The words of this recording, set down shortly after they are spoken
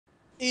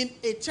In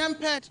a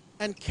tempered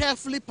and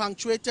carefully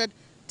punctuated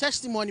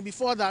testimony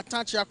before the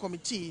Atachia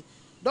Committee,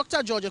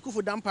 Dr. George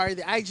Akuffo Dampare,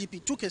 the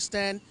IGP, took a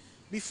stand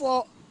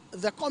before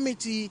the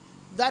committee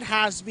that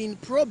has been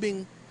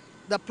probing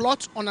the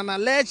plot on an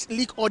alleged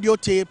leak audio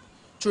tape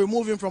to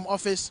remove him from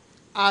office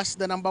as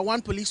the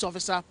 #1 police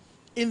officer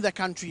in the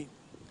country.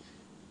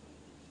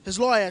 His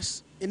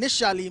lawyers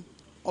initially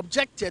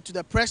objected to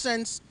the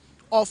presence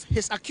of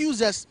his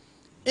accusers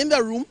in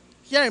the room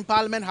here in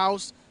Parliament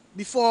House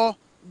before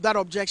that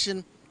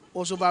objection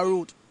was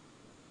overruled.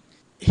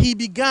 He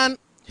began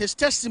his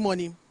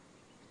testimony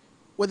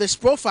with his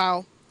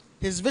profile,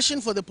 his vision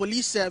for the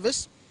police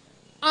service,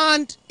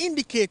 and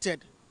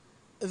indicated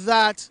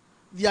that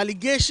the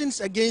allegations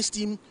against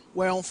him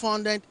were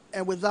unfounded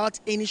and without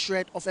any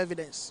shred of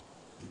evidence.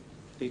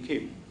 They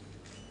came,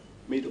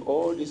 made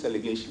all these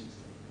allegations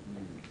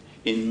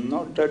in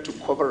order to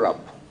cover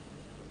up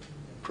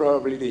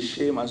probably the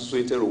shame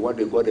associated with what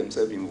they got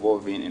themselves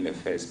involved in the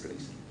first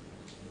place.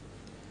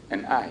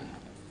 And I,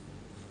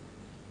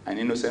 an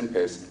innocent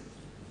person,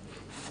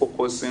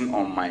 focusing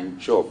on my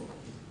job,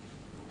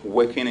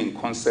 working in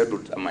concert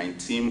with my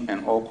team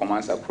and all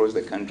commands across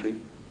the country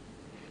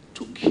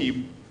to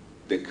keep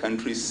the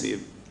country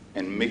safe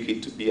and make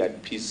it to be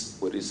at peace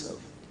with itself.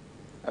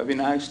 I've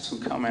been asked to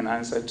come and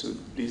answer to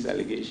these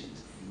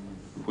allegations,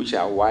 which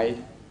are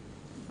wide,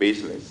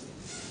 baseless.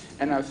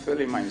 And I feel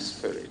in my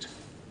spirit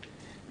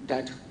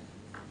that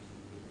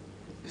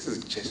this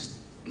is just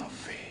not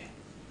fair.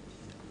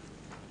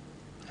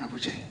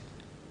 Abuja,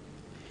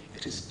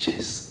 it is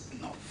just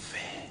not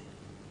fair.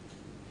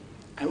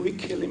 Are we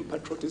killing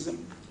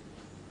patriotism?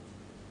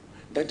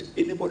 That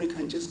anybody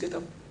can just get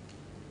up,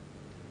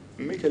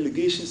 make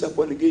allegations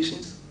upon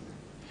allegations,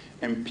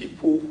 and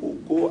people who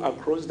go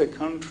across the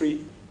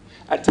country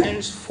at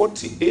times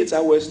 48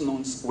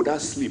 hours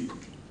without sleep,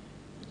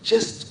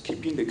 just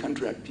keeping the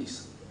country at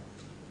peace,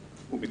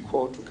 will be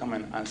called to come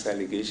and answer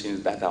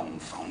allegations that are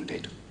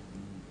unfounded.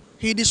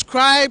 He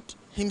described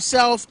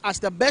himself as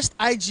the best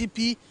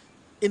IGP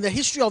in the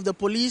history of the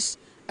police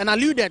and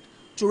alluded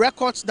to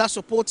records that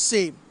support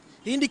same.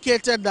 He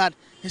indicated that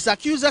his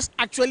accusers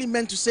actually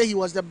meant to say he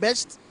was the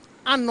best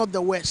and not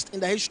the worst in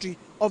the history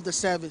of the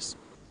service.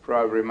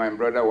 Probably my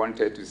brother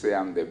wanted to say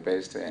I'm the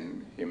best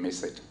and he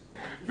missed it.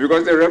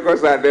 Because the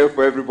records are there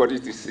for everybody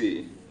to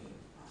see.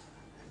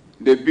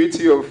 The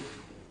beauty of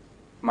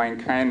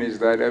mankind is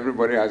that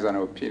everybody has an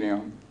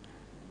opinion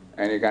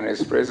and he can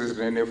express it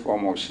in any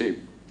form or shape.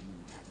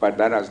 But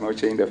that has not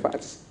changed the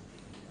facts.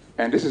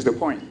 And this is the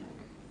point,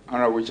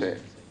 Honorable Chair.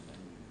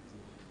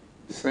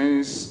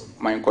 Since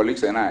my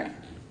colleagues and I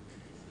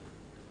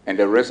and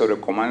the rest of the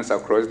commands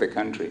across the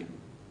country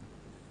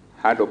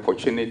had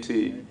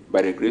opportunity,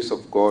 by the grace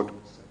of God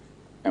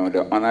and with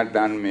the honor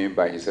done me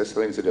by His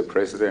Excellency the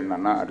President,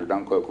 Nana Addo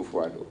Dankwa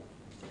Akufo-Addo,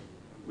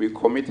 we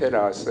committed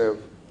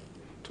ourselves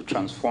to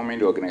transforming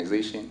the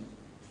organization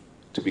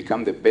to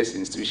become the best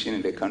institution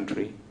in the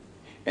country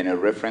and a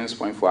reference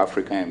point for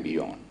Africa and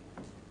beyond,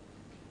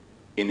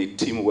 in a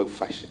teamwork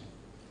fashion,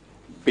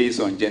 based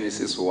on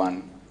Genesis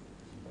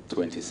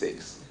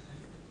 1:26.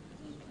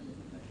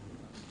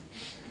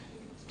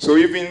 So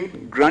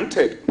even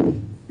granted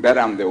that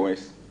I'm the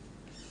worst,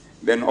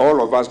 then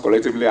all of us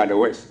collectively are the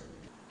worst.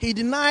 He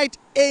denied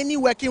any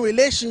working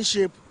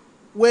relationship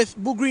with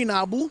Bugri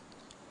Nabu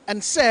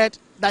and said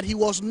that he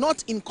was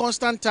not in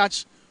constant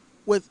touch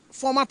with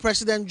former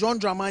President John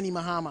Dramani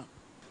Mahama.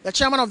 The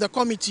chairman of the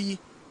committee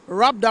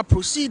wrapped up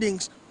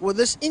proceedings with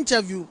this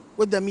interview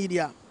with the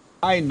media.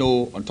 I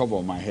know on top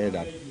of my head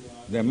that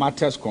the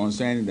matters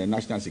concerning the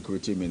National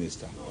Security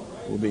Minister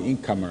will be in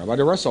camera, but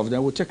the rest of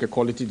them will take a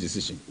quality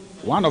decision.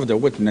 One of the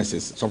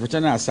witnesses,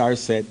 Superintendent Asari,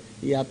 said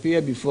he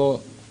appeared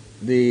before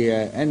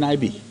the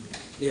NIB.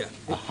 Yeah,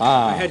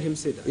 I heard him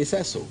say that. He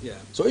said so. Yeah.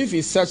 So if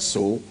he said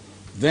so,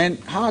 then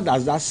how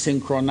does that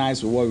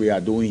synchronize with what we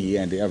are doing here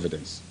and the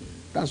evidence?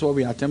 That's what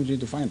we are attempting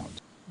to find out.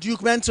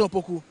 Duke Mento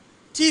Opoku,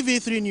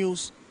 TV3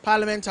 News,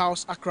 Parliament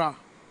House, Accra.